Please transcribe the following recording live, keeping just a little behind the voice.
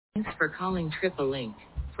Thanks for calling Tripalink.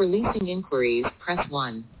 For leasing inquiries, press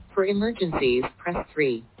 1. For emergencies, press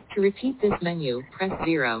 3. To repeat this menu, press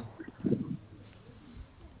 0.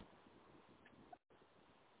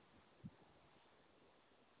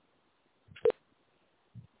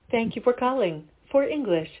 Thank you for calling. For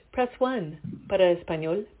English, press 1. Para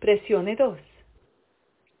español, presione 2.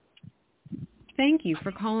 Thank you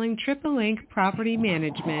for calling Tripalink Property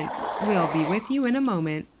Management. We'll be with you in a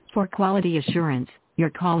moment. For quality assurance, your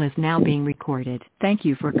call is now being recorded. Thank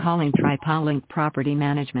you for calling Tripalink Property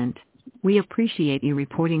Management. We appreciate you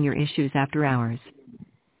reporting your issues after hours.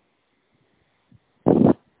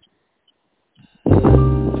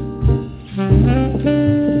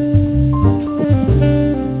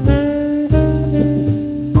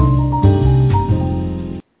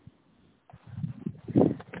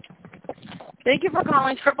 Thank you for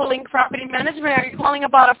calling Tripalink Property Management. Are you calling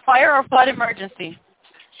about a fire or flood emergency?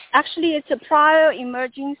 Actually, it's a prior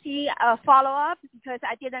emergency follow-up because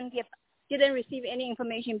I didn't receive any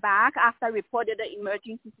information back after I reported the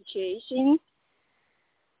emergency situation.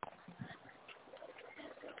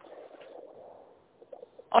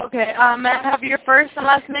 Okay. May I have your first and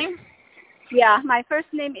last name? Yeah, my first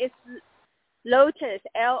name is Lotus,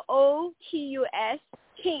 L-O-T-U-S,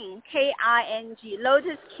 King, K-I-N-G.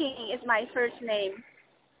 Lotus King is my first name.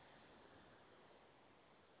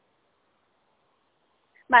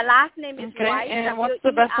 My last name is Weiss. And what's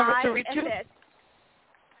the best number to reach you?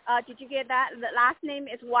 Did you get that? The last name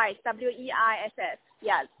is Weiss, W-E-I-S-S.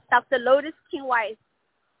 Yes, Dr. Lotus King Weiss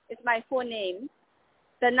is my full name.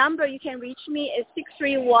 The number you can reach me is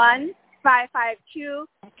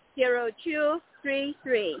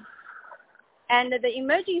 631-552-0233. And the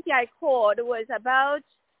emergency I called was about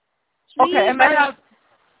 3... Okay, and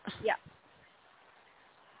yeah.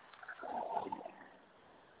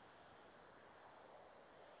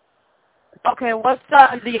 Okay, what's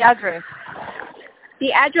the address?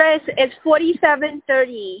 The address is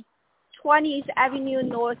 4730 20th Avenue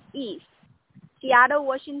Northeast, Seattle,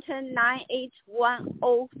 Washington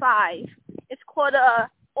 98105. It's called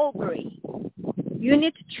Aubrey,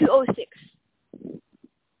 Unit 206.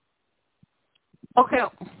 Okay.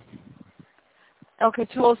 Okay,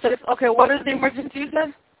 206. Okay, what is the emergency you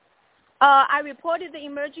said? I reported the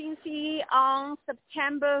emergency on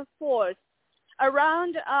September 4th.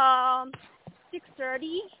 Around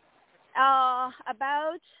 6:30,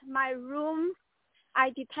 about my room, I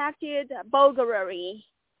detected burglary,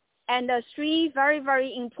 and 3 very,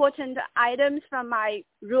 very important items from my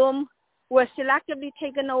room were selectively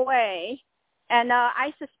taken away, and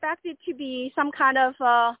I suspect it to be some kind of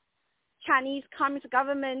Chinese Communist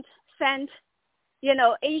government sent,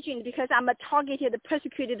 agent, because I'm a targeted,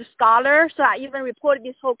 persecuted scholar, so I even reported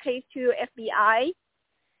this whole case to FBI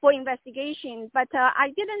for investigation, but I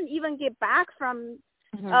didn't even get back from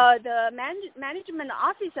the management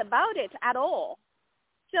office about it at all.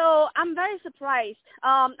 So I'm very surprised.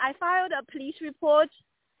 I filed a police report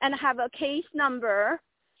and have a case number,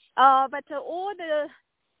 but all the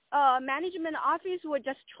management office were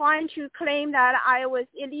just trying to claim that I was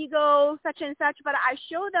illegal, such and such, but I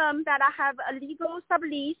showed them that I have a legal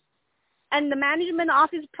sublease, and the management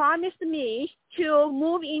office promised me to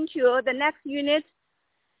move into the next unit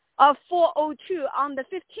of 402 on the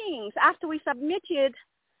 15th. After we submitted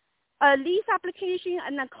a lease application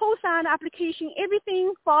and a co-sign application,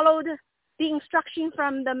 everything followed the instruction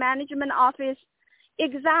from the management office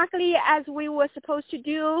exactly as we were supposed to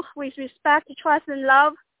do with respect, trust, and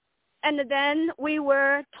love. And then we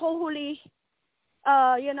were totally,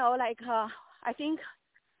 I think,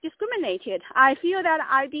 discriminated. I feel that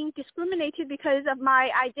I've been discriminated because of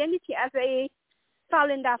my identity as a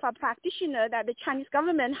Falun Dafa practitioner that the Chinese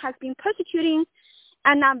government has been persecuting,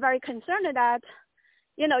 and I'm very concerned that,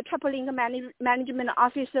 Tripalink management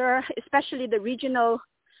officer, especially the regional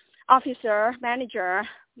officer manager,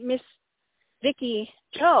 Ms. Vicky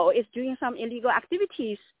Zhou, is doing some illegal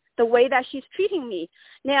activities the way that she's treating me.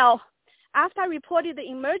 Now, after I reported the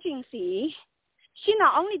emergency, she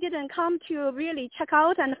not only didn't come to really check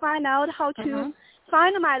out and find out how to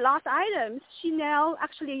find my lost items, she now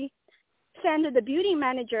actually sent the building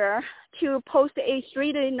manager to post a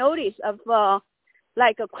 3-day notice of a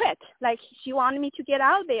quit, like she wanted me to get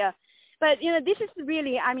out there. But, this is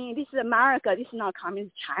really, this is America. This is not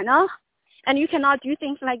communist China. And you cannot do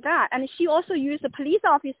things like that. And she also used a police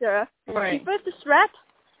officer. Right.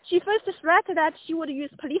 She first threatened that she would use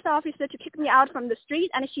police officer to kick me out from the street,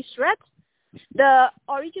 and she threatened the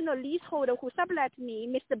original leaseholder who sublet me,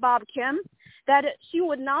 Mr. Bob Kim, that she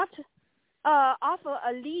would not offer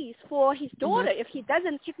a lease for his daughter if he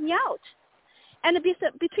doesn't kick me out. And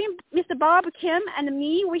between Mr. Bob Kim and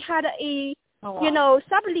me, we had a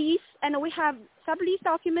sublease, and we have sublease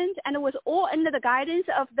documents, and it was all under the guidance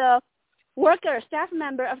of the staff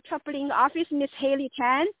member of Tripalink office, Miss Haley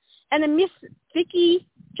Tan, and Miss Vicky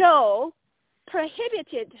Zhou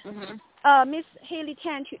prohibited Miss Haley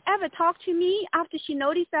Tan to ever talk to me after she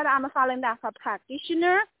noticed that I'm a foreign DAFA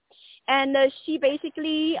practitioner, and she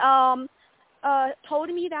basically told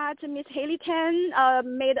me that Miss Haley Tan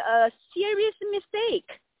made a serious mistake,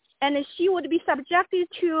 and she would be subjected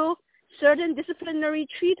to certain disciplinary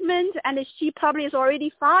treatment, and she probably is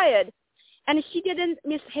already fired. And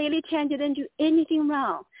Miss Haley Tan didn't do anything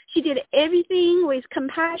wrong. She did everything with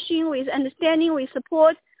compassion, with understanding, with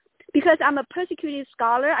support. Because I'm a persecuted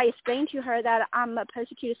scholar, I explained to her that I'm a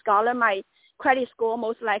persecuted scholar. My credit score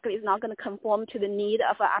most likely is not going to conform to the need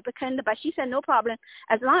of an applicant. But she said, no problem.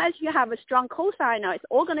 As long as you have a strong cosigner, it's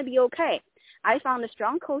all going to be okay. I found a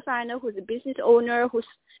strong cosigner who's a business owner, whose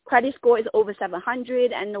credit score is over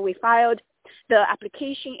 700, and we filed the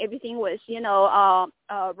application. Everything was,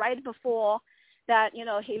 right before that,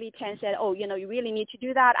 Haley Tan said, you really need to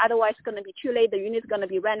do that. Otherwise, it's going to be too late. The unit's going to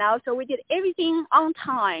be run out. So we did everything on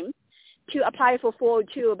time to apply for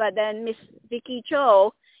 402. But then Miss Vicky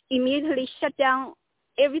Zhou immediately shut down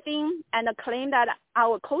everything and claimed that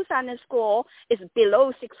our cosigner score is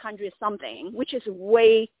below 600 something, which is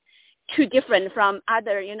way too different from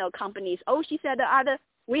other, companies. She said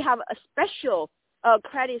we have a special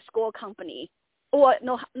credit score company. Or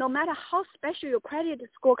no matter how special your credit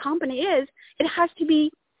score company is, it has to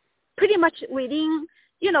be pretty much within,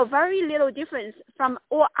 very little difference from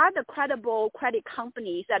all other credible credit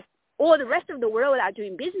companies that all the rest of the world are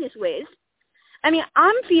doing business with. I mean,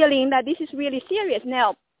 I'm feeling that this is really serious.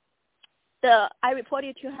 Now, I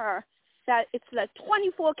reported to her that it's the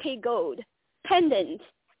 24K gold pendant.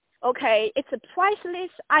 Okay, it's a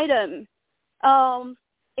priceless item.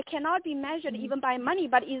 It cannot be measured even by money,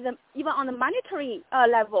 but even on the monetary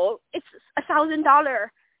level, it's $1,000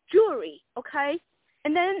 jewelry. Okay,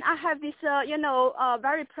 and then I have this,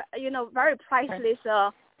 very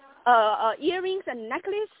priceless earrings and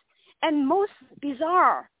necklace. And most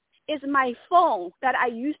bizarre is my phone that I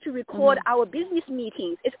use to record our business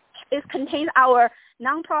meetings. It contains our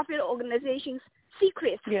nonprofit organization's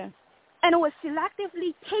secrets. Yeah. And it was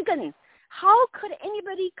selectively taken. How could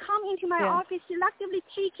anybody come into my office selectively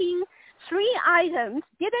taking 3 items,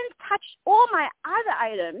 didn't touch all my other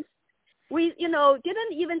items,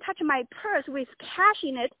 didn't even touch my purse with cash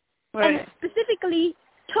in it, and specifically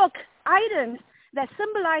took items that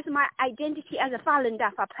symbolize my identity as a Falun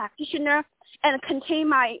Dafa practitioner and contain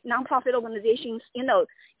my nonprofit organization's,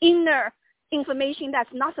 inner information that's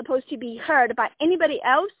not supposed to be heard by anybody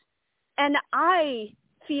else. And I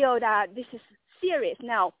feel that this is serious.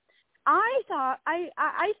 Now, I thought,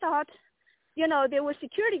 there was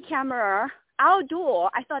security camera outdoor.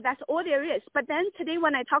 I thought that's all there is. But then today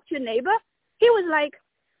when I talked to a neighbor, he was like,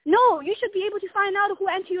 no, you should be able to find out who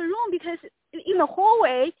entered your room because in the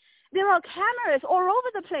hallway, there are cameras all over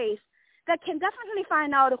the place that can definitely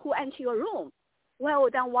find out who entered your room. Well,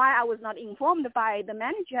 then why I was not informed by the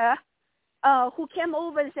manager who came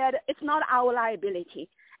over and said, it's not our liability.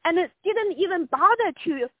 And it didn't even bother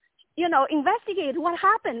to, investigate what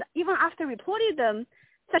happened. Even after reporting them,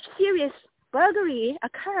 such serious burglary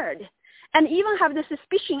occurred. And even have the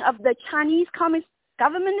suspicion of the Chinese Communist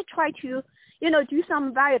government try to, do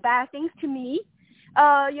some very bad things to me.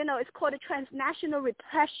 It's called a transnational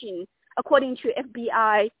repression, according to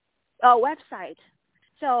FBI website.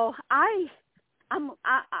 So I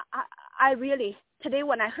really, today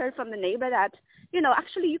when I heard from the neighbor that,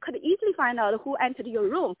 actually you could easily find out who entered your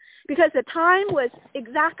room because the time was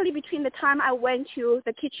exactly between the time I went to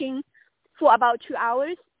the kitchen for about 2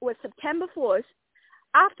 hours was September 4th,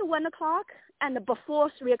 after 1 o'clock and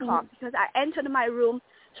before 3 o'clock because I entered my room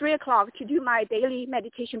 3 o'clock to do my daily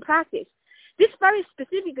meditation practice. This very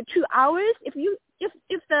specific 2 hours, if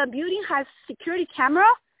the building has security camera,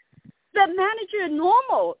 the manager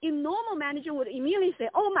normal manager would immediately say,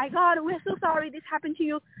 oh my God, we're so sorry this happened to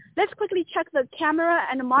you. Let's quickly check the camera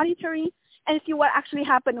and the monitoring and see what actually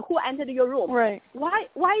happened, who entered your room. Right.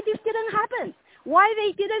 Why this didn't happen? Why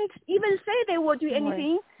they didn't even say they will do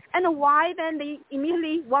anything, and why then they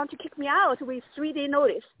immediately want to kick me out with 3-day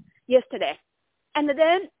notice yesterday. And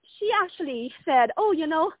then she actually said, oh,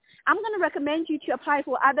 I'm going to recommend you to apply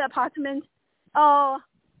for other apartments.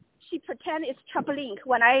 She pretend it's Tripalink.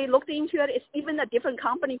 When I looked into it, it's even a different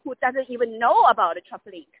company who doesn't even know about a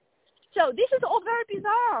Tripalink. So this is all very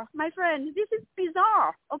bizarre, my friend. This is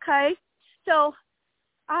bizarre, okay? So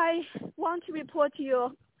I want to report to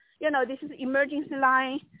you, this is emergency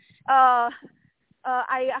line. I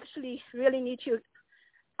actually really need to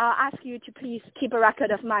ask you to please keep a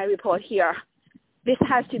record of my report here. this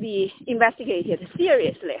has to be investigated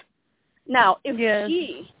seriously. Now, if Yes.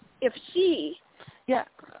 she Yeah.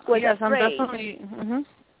 was Yes, afraid, I'm definitely.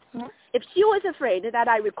 if she was afraid that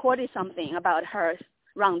I recorded something about her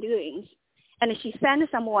wrongdoings, and she sent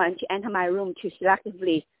someone to enter my room to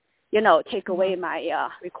selectively, take away my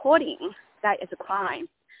recording, that is a crime.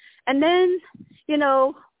 And then,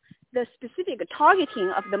 the specific targeting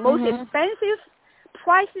of the most expensive,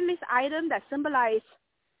 priceless item that symbolize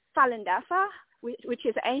Falun Dafa, which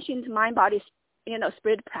is ancient mind-body,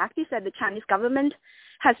 spirit practice that the Chinese government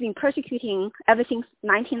has been persecuting ever since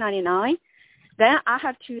 1999. Then I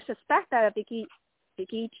have to suspect that Vicky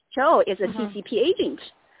Zhou is a CCP agent,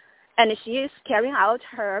 and she is carrying out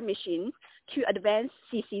her mission to advance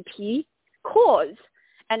CCP cause,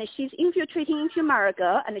 and she's infiltrating into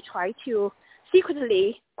America and try to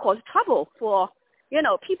secretly cause trouble for,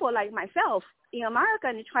 people like myself in America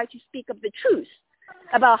and try to speak up the truth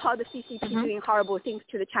about how the CCP is doing horrible things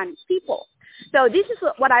to the Chinese people. So this is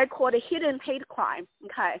what I call the hidden hate crime,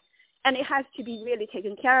 okay? And it has to be really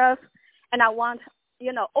taken care of. And I want,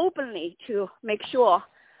 openly to make sure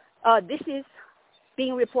this is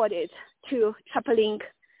being reported to Tripalink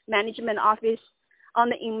Management Office on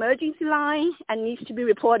the emergency line and needs to be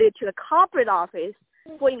reported to the corporate office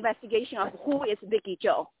for investigation of who is Vicky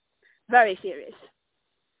Zhou. Very serious.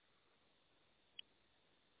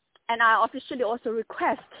 And I officially also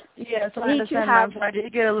request. Yes, I understand, ma'am. So I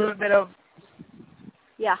did get a little bit of.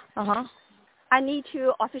 Yeah. I need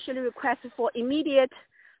to officially request for immediate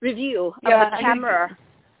review of the camera.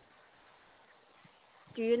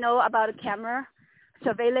 Do you know about the camera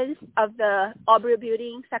surveillance of the Aubrey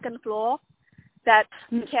building, second floor, that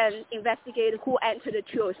can investigate who entered the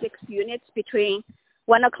 206 units between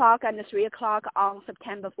 1 o'clock and 3 o'clock on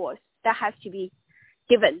September 4th? That has to be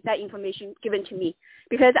given, that information given to me.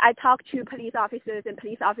 Because I talked to police officers, and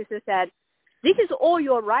police officers said, this is all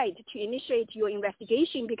your right to initiate your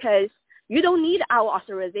investigation because you don't need our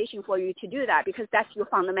authorization for you to do that because that's your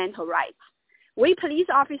fundamental right. We police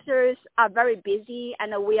officers are very busy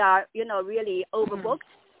and we are, really overbooked,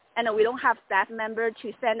 and we don't have staff member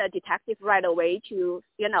to send a detective right away to,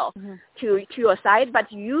 to your site.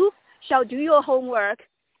 But you shall do your homework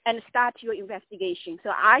and start your investigation.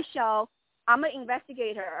 So I'm an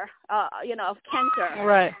investigator, of cancer.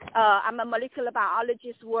 Right. I'm a molecular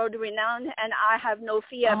biologist, world renowned, and I have no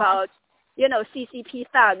fear about, CCP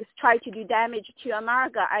thugs try to do damage to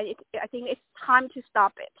America. I think it's time to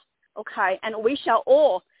stop it. Okay, and we shall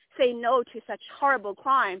all say no to such horrible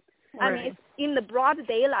crime. Right. I mean, it's in the broad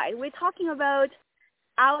daylight. We're talking about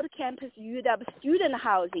out-campus UW student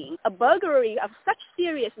housing. A burglary of such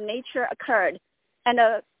serious nature occurred, and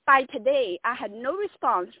by today, I had no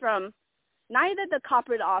response from neither the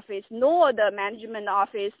corporate office, nor the management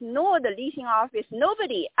office, nor the leasing office.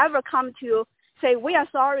 Nobody ever come to say, we are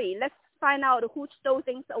sorry, let's find out who stole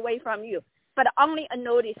things away from you. But only a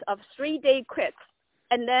notice of 3-day quits,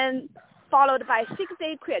 and then followed by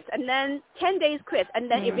 6-day quits, and then 10 days quits,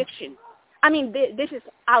 and then eviction. I mean, this is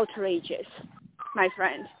outrageous, my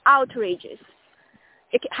friend, outrageous.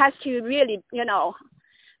 It has to really,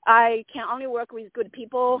 I can only work with good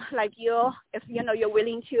people like you if, you're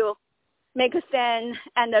willing to make a stand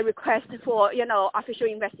and a request for, official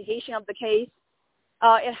investigation of the case.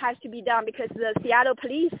 It has to be done because the Seattle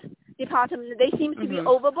Police Department, they seem to be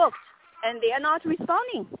overbooked, and they are not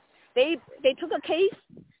responding. They took a case,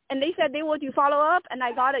 and they said they will do follow-up, and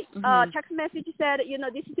I got a text message that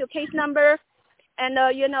said, this is your case number, and,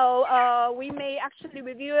 we may actually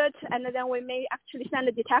review it, and then we may actually send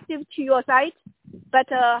a detective to your site. But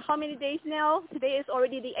how many days now? Today is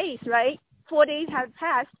already the 8th, right? 4 days have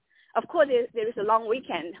passed. Of course, there is a long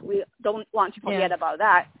weekend. We don't want to forget about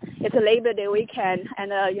that. It's a Labor Day weekend,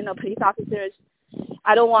 and, police officers,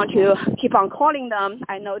 I don't want to keep on calling them.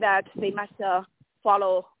 I know that they must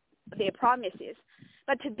follow their promises.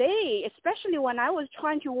 But today, especially when I was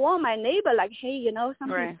trying to warn my neighbor, like, hey,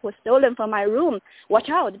 something was stolen from my room. Watch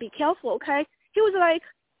out. Be careful, okay? He was like,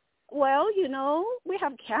 well, we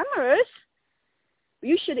have cameras.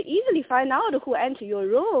 You should easily find out who entered your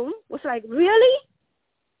room. I was like, really?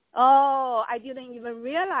 Oh, I didn't even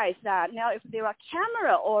realize that. Now, if there are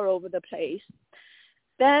cameras all over the place,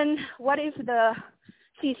 then what if the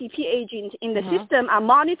CCP agents in the system are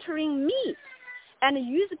monitoring me and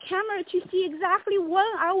use the camera to see exactly when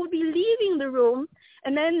I will be leaving the room,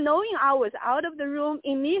 and then knowing I was out of the room,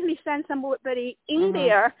 immediately send somebody in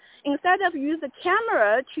there. Instead of use the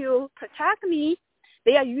camera to protect me,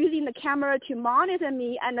 they are using the camera to monitor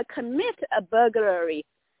me and commit a burglary.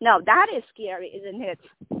 Now, that is scary, isn't it?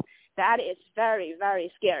 That is very,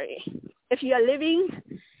 very scary. If you are living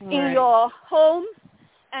in your home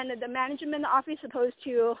and the management office is supposed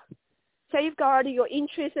to safeguard your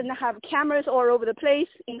interests and have cameras all over the place.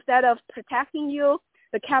 Instead of protecting you,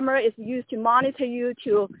 the camera is used to monitor you,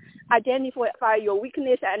 to identify your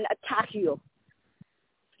weakness and attack you.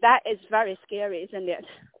 That is very scary, isn't it?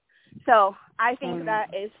 So I think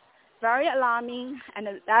that is very alarming, and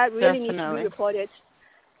that really needs to be reported.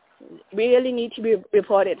 Really need to be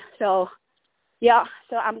reported. So, yeah.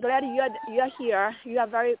 So I'm glad you are here. You are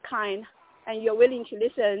very kind, and you're willing to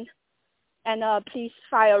listen. And please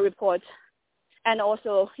file a report, and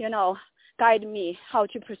also, guide me how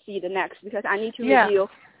to proceed next, because I need to review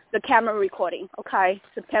the camera recording. Okay,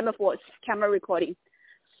 September 4th, camera recording.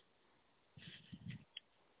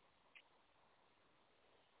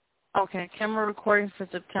 Okay, camera recording for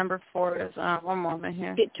September 4th is, one moment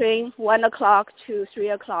here. Between 1 o'clock to 3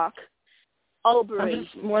 o'clock. Albury. I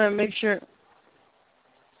just want to make sure.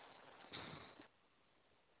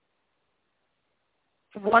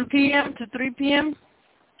 From 1 p.m. to 3 p.m.?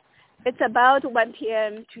 It's about 1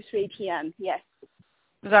 p.m. to 3 p.m., yes.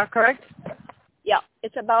 Is that correct? Yeah,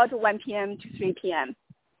 it's about 1 p.m. to 3 p.m.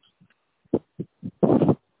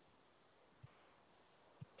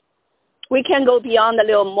 We can go beyond a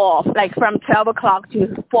little more, like from 12 o'clock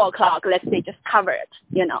to 4 o'clock, let's say, just cover it,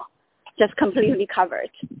 just completely cover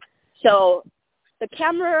it. So the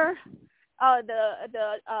camera, it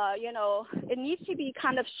needs to be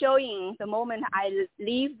kind of showing the moment I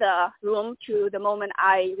leave the room to the moment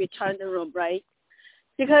I return the room, right?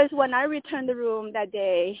 Because when I returned the room that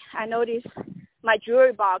day, I noticed my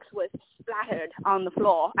jewelry box was splattered on the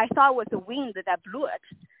floor. I thought it was the wind that blew it.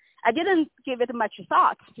 I didn't give it much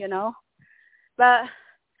thought, But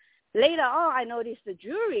later on, I noticed the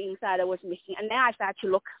jewelry inside was missing, and then I started to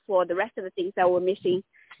look for the rest of the things that were missing.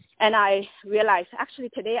 And I realized, actually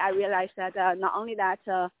today I realized that not only that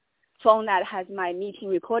phone that has my meeting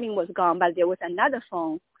recording was gone, but there was another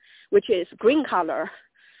phone, which is green color,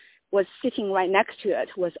 was sitting right next to it,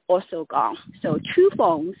 was also gone. So 2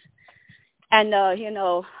 phones. And,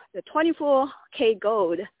 the 24K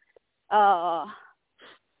gold Falun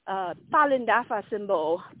Dafa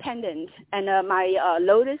symbol pendant, and my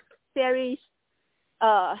Lotus series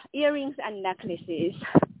earrings and necklaces.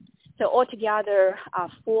 So altogether,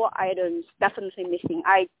 4 items definitely missing.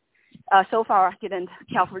 I so far didn't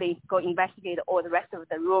carefully go investigate all the rest of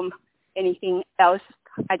the room, anything else.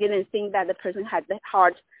 I didn't think that the person had the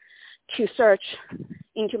heart to search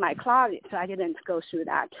into my closet, so I didn't go through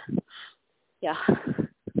that. Yeah.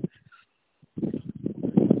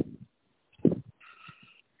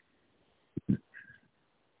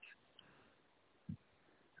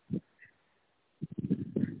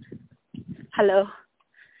 Hello.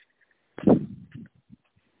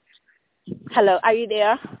 Hello, are you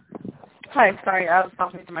there? Hi, sorry, I was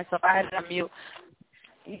talking to myself. I had it on mute.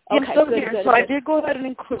 I'm Okay, still good, here. good, So good. I did go ahead and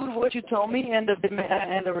include what you told me and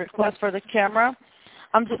the request for the camera.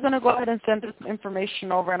 I'm just going to go ahead and send this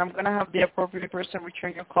information over, and I'm going to have the appropriate person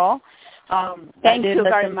return your call. Thank you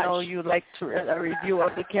very much. I know you'd like to a review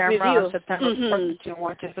of the camera on September 4th between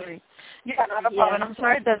 1 to 3. Yeah, not a problem. I'm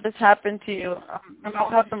sorry that this happened to you. And I'll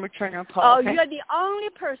have them return your call. Oh, okay? You're the only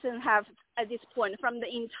person have at this point from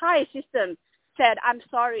the entire system said, I'm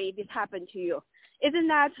sorry this happened to you. Isn't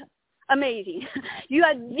that amazing? You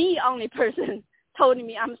are the only person told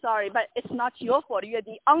me I'm sorry, but it's not your fault. You're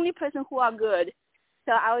the only person who are good.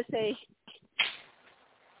 So I would say,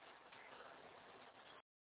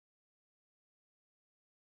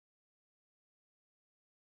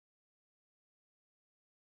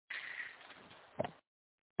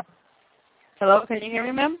 Hello, can you hear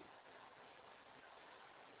me, ma'am?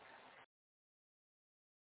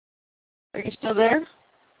 Are you still there?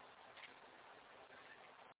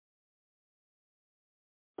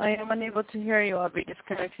 I am unable to hear you. I'll be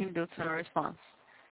disconnecting due to a response.